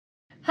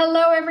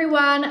Hello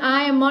everyone,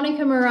 I am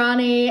Monika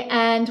Marani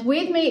and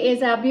with me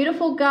is our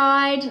beautiful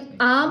guide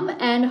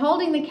and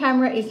holding the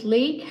camera is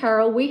Lee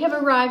Carroll. We have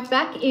arrived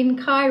back in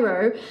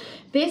Cairo.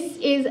 This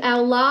is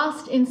our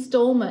last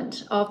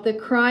installment of the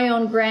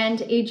Kryon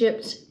Grand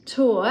Egypt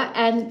tour,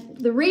 and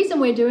the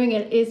reason we're doing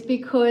it is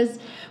because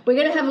we're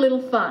going to have a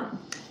little fun.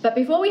 But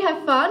before we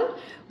have fun,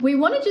 we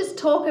want to just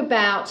talk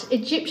about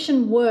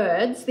Egyptian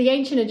words, the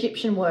ancient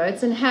Egyptian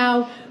words, and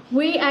how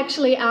we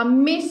actually are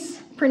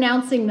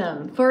mispronouncing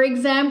them. For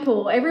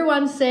example,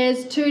 everyone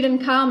says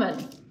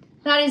Tutankhamun.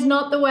 That is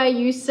not the way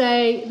you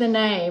say the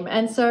name.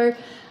 And so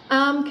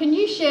can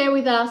you share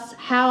with us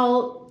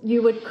how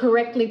you would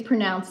correctly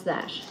pronounce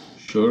that?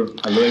 Sure.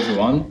 Hello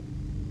everyone.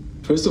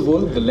 First of all,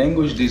 the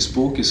language they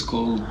spoke is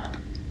called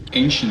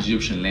ancient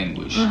Egyptian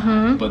language.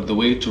 But the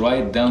way to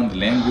write down the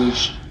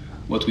language,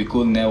 what we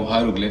call now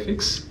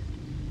hieroglyphics.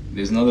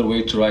 There's another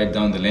way to write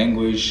down the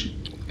language,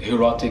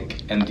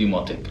 hieratic and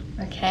demotic.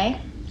 Okay.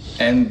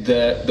 And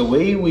the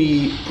way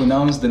we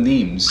pronounce the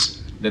names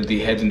that they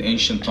had in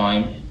ancient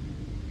time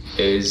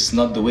is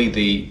not the way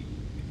they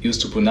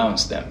used to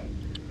pronounce them.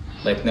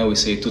 Like now we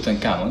say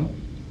Tutankhamun,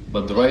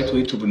 but the right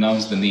way to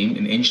pronounce the name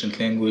in ancient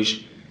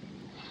language,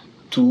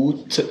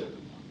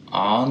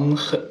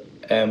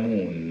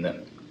 Tutankhamun.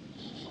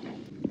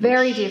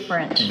 Very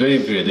different. Very,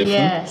 very different.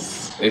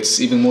 Yes. It's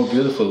even more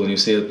beautiful when you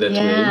say it that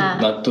way,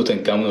 not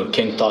Tutankhamun or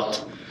King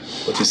Tut,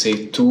 but you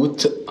say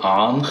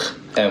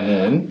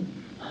Tutankhamun,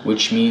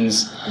 which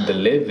means the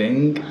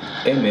living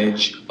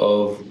image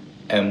of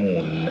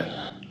Amun.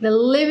 The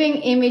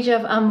living image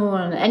of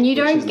Amun, and you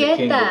don't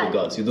get that. Of the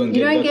gods. You don't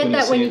get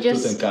that when you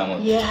just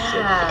Tutankhamun.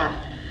 Yeah.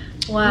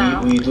 So,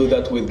 wow. We do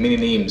that with many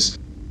names,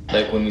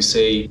 like when we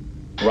say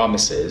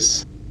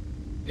Ramesses,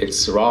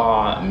 it's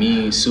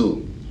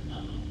Ra-Mi-Su.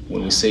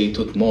 When we say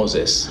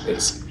Tutmosis,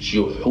 it's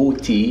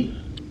Juhuti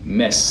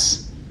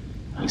Mes.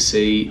 We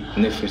say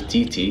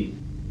Nefertiti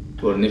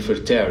or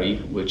Nefertari,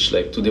 which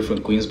like two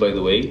different queens by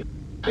the way.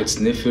 It's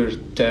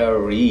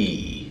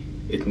Nefertari.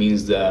 It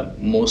means the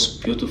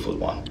most beautiful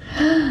one.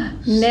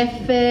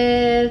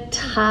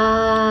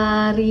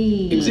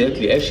 Nefertari.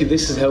 Exactly. Actually,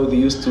 this is how they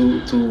used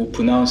to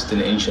pronounce it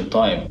in ancient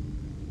time.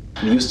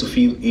 They used to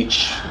feel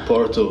each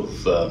part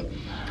of the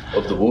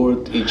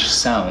word, each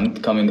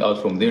sound coming out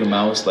from their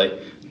mouths, like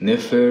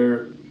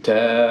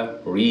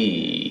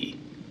Nefertari,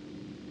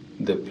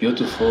 the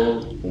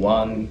beautiful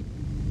one,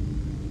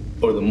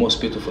 or the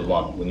most beautiful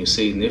one. When you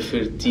say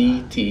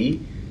Nefertiti,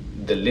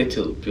 the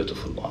little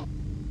beautiful one.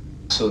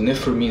 So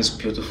Nefer means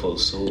beautiful,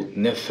 so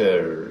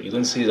Nefer, you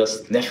don't say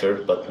that's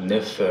Nefer, but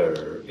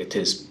Nefer, it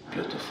is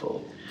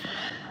beautiful.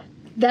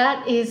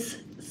 That is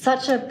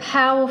such a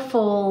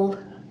powerful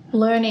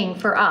learning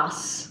for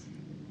us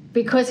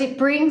because it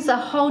brings a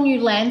whole new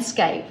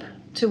landscape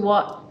to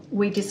what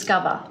we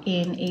discover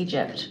in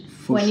Egypt.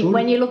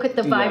 When you look at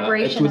the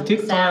vibration of the sounds.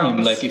 It will take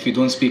time, like if you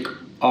don't speak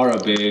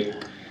Arabic,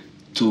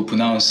 to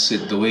pronounce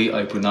it the way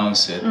I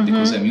pronounce it,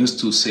 because I'm used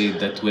to say it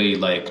that way,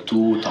 like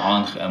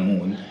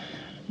Tutankhamun.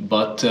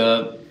 But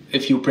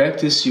if you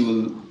practice, you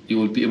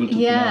will be able to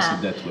pronounce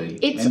it that way.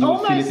 It's and you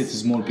almost, will feel it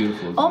is more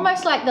beautiful.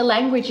 Almost like the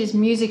language is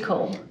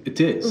musical. It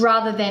is.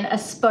 Rather than a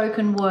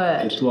spoken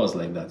word. It was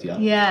like that, yeah.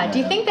 Yeah. Do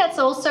you think that's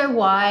also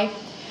why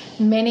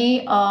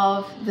many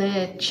of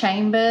the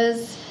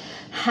chambers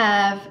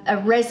have a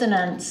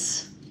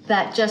resonance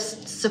that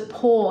just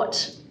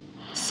support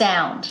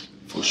sound?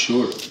 For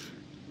sure.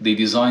 They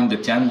designed the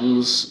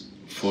temples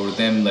for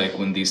them, like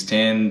when they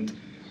stand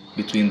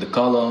between the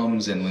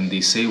columns and when they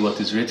say what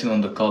is written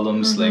on the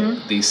columns, like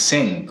they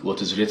sing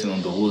what is written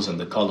on the walls and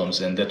the columns,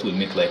 and that will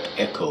make like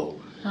echo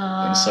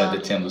inside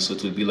the temple. So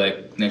it will be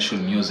like natural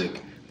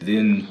music. They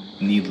didn't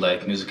need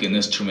like musical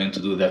instrument to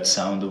do that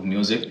sound of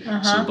music.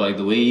 So by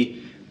the way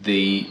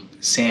they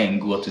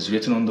sang what is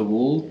written on the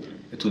wall,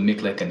 it will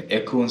make like an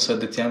echo inside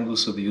the temple,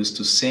 so they used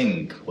to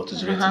sing what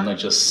is written, not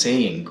just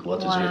saying what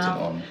is written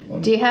on.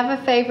 Do you have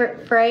a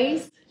favorite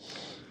phrase?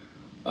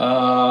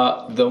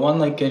 The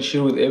one I can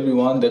share with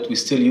everyone that we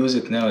still use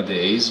it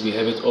nowadays, we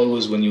have it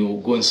always when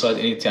you go inside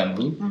any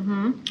temple,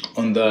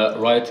 on the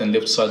right and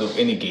left side of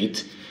any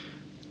gate,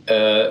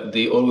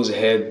 they always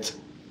had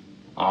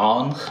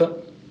Ankh,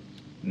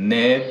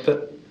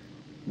 Neb,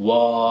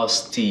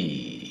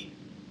 Wasti.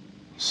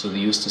 So they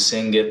used to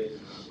sing it,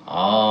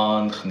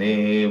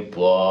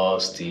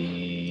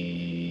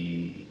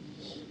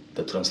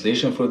 the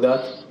translation for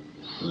that,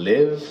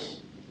 live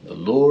the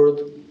Lord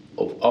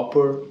of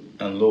Upper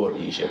and Lower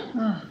Egypt.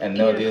 And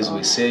nowadays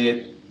we say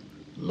it,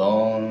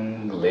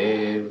 long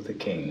live the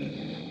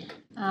King.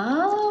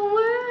 Oh,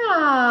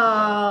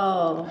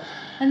 wow.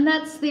 And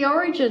that's the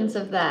origins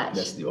of that.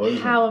 That's the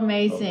origin. How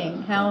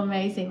amazing, how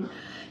amazing.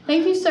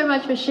 Thank you so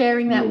much for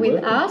sharing that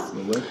with us.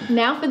 You're welcome.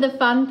 Now for the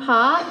fun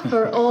part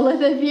for all of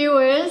the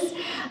viewers.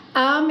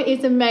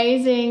 Is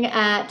amazing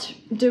at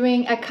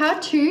doing a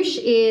cartouche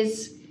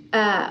is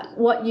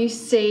what you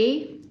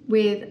see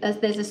with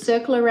there's a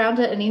circle around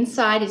it, and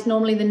inside is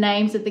normally the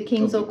names of the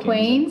kings or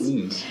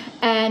queens,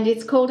 and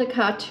it's called a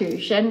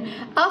cartouche. And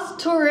us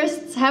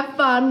tourists have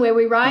fun where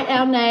we write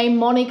our name,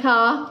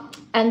 Monika,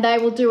 and they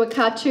will do a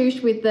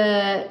cartouche with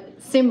the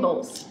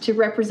symbols to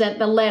represent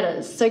the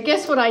letters. So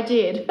guess what I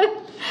did?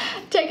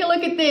 Take a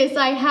look at this.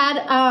 I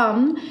had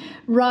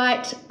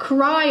write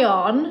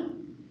Kryon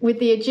with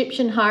the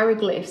Egyptian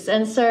hieroglyphs,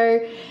 and so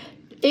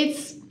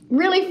it's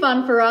really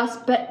fun for us.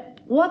 But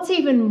what's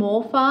even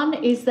more fun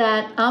is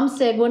that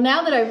said, well,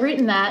 now that I've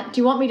written that,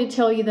 do you want me to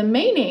tell you the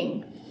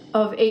meaning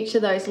of each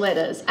of those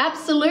letters?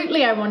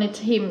 Absolutely, I wanted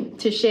him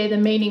to share the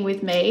meaning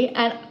with me,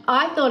 and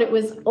I thought it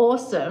was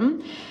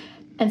awesome.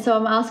 And so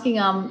I'm asking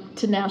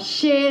to now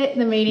share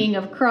the meaning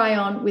of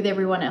Kryon with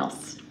everyone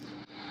else.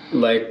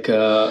 Like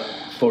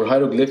for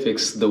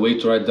hieroglyphics, the way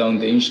to write down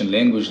the ancient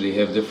language, they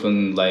have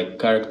different like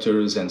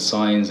characters and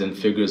signs and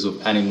figures of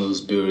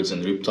animals, birds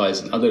and reptiles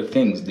and other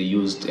things they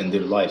used in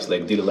their lives,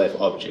 like daily life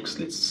objects,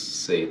 let's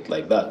say it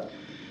like that.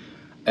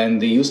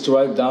 And they used to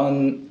write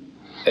down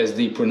as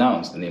they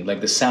pronounce the name,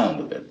 like the sound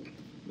of it.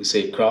 We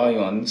say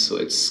Kryon, so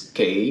it's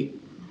K-R-Y-O-N.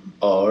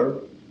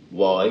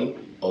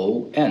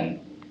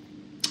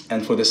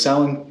 And for the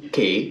sound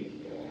K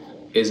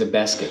is a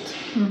basket.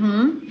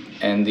 Mm-hmm.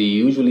 And they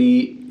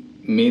usually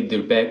made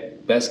their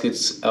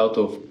baskets out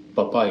of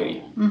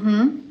papyri.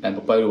 Mm-hmm. And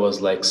papyri was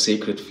like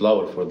sacred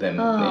flower for them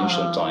in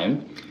ancient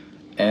time.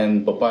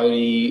 And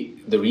papyri,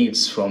 the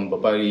reeds from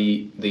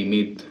papyri, they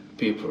made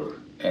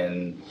paper.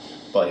 And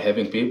by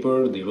having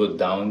paper, they wrote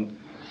down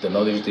the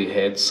knowledge they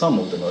had, some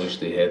of the knowledge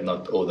they had,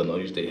 not all the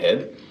knowledge they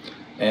had.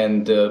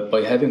 And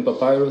by having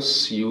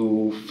papyrus,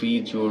 you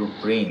feed your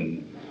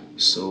brain.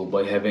 So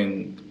by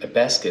having a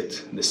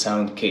basket, the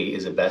sound K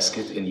is a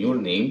basket in your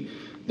name,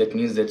 that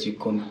means that you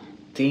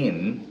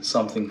contain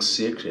something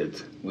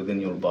sacred within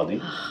your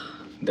body,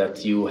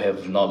 that you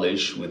have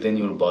knowledge within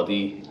your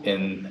body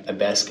in a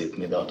basket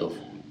made out of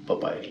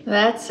papyri.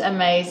 That's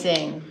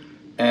amazing.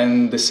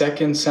 And the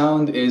second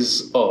sound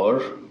is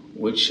R,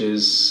 which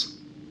is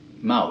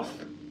mouth.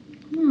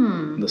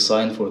 The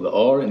sign for the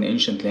R in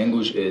ancient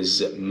language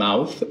is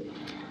mouth.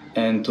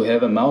 And to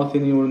have a mouth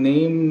in your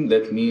name,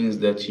 that means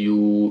that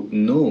you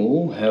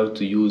know how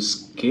to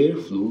use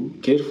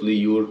carefully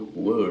your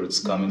words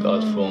coming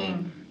out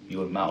from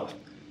your mouth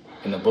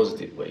in a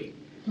positive way.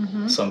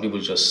 Mm-hmm. Some people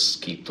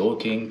just keep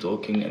talking,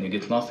 and you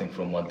get nothing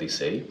from what they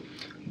say.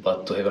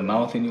 But to have a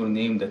mouth in your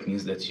name, that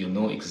means that you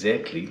know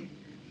exactly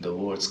the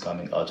words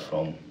coming out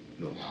from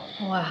your mouth.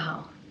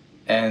 Wow.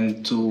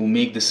 And to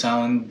make the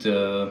sound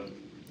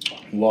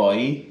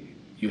Y,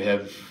 you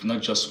have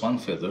not just one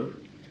feather,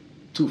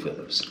 two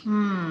feathers.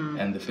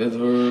 And the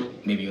feather,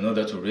 maybe you know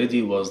that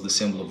already, was the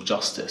symbol of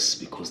justice,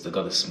 because the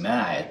goddess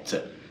Ma'at,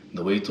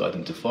 the way to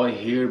identify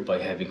her by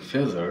having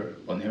feather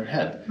on her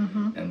head.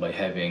 Mm-hmm. And by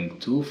having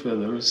two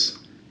feathers,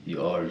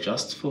 you are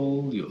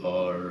justful, you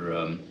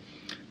are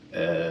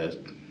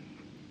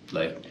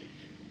like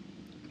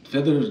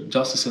feather,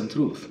 justice and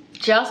truth.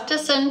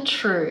 Justice and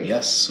truth.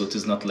 Yes, so it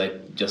is not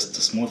like just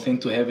a small thing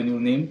to have in your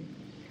name.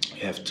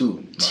 You have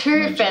two.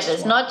 Two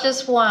feathers, not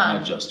just one.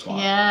 Not just one.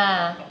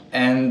 Yeah.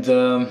 And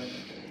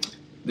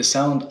the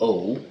sound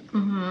O,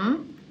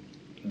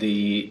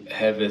 they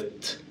have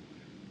it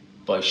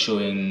by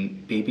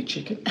showing baby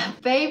chicken.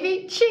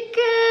 Baby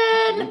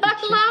chicken! I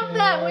love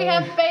that. We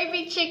have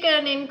baby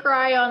chicken in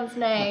Kryon's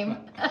name.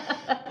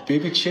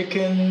 Baby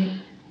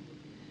chicken,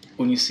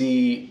 when you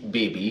see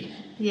baby,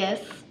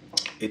 yes,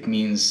 it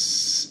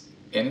means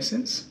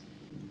innocence.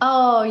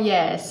 Oh,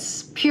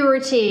 yes.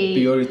 Purity.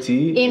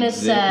 Purity. Innocence.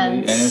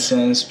 Exactly.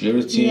 Innocence,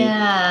 purity.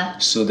 Yeah.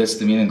 So that's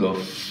the meaning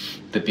of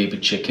the baby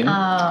chicken.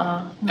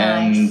 Oh,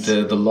 And nice.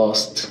 the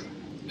last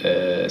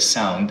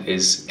sound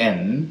is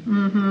N.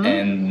 Mm-hmm.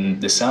 And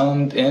the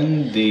sound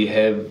N, they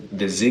have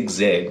the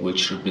zigzag,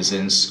 which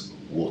represents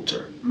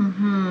water.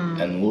 Mm-hmm.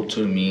 And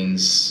water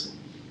means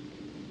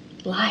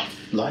life.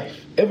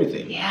 Life.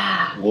 Everything.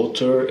 Yeah.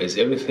 Water is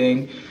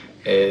everything.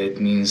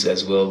 It means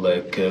as well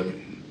like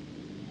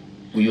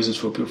we use it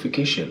for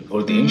purification,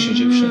 or the ancient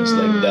Egyptians,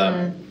 like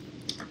that.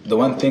 The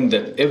one thing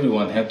that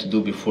everyone had to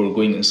do before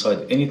going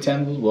inside any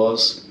temple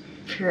was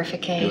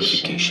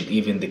purification.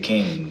 Even the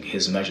king,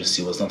 His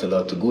Majesty, was not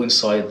allowed to go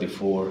inside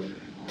before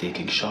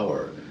taking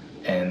shower.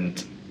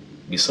 And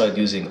besides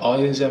using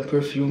oils and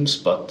perfumes,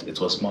 but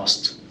it was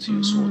must to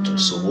use water.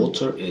 So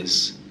water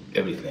is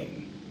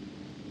everything.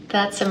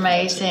 That's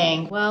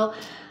amazing. Well,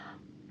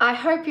 I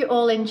hope you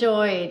all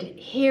enjoyed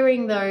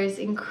hearing those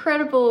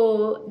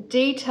incredible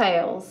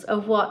details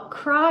of what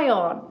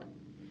Kryon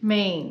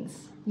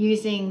means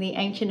using the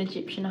ancient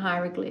Egyptian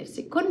hieroglyphs.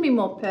 It couldn't be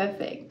more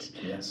perfect.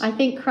 Yes. I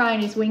think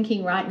Kryon is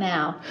winking right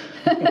now.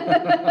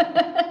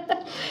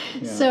 Yeah.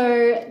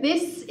 So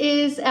this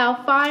is our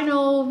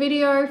final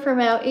video from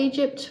our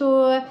Egypt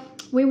tour.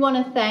 We want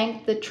to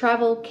thank the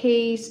Travel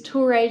Keys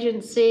Tour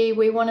Agency.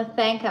 We want to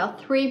thank our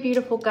 3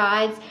 beautiful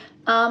guides,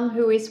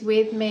 who is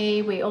with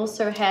me. We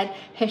also had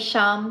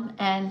Hisham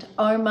and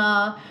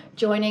Omar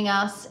joining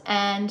us,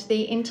 and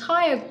the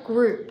entire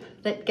group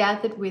that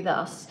gathered with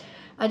us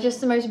are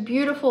just the most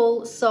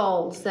beautiful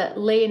souls that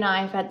Lee and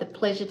I have had the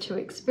pleasure to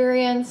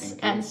experience.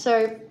 And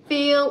so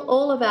feel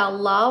all of our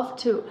love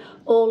to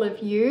all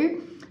of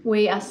you.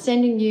 We are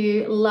sending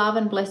you love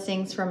and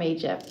blessings from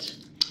Egypt.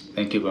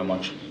 Thank you very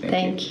much.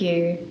 Thank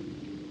you.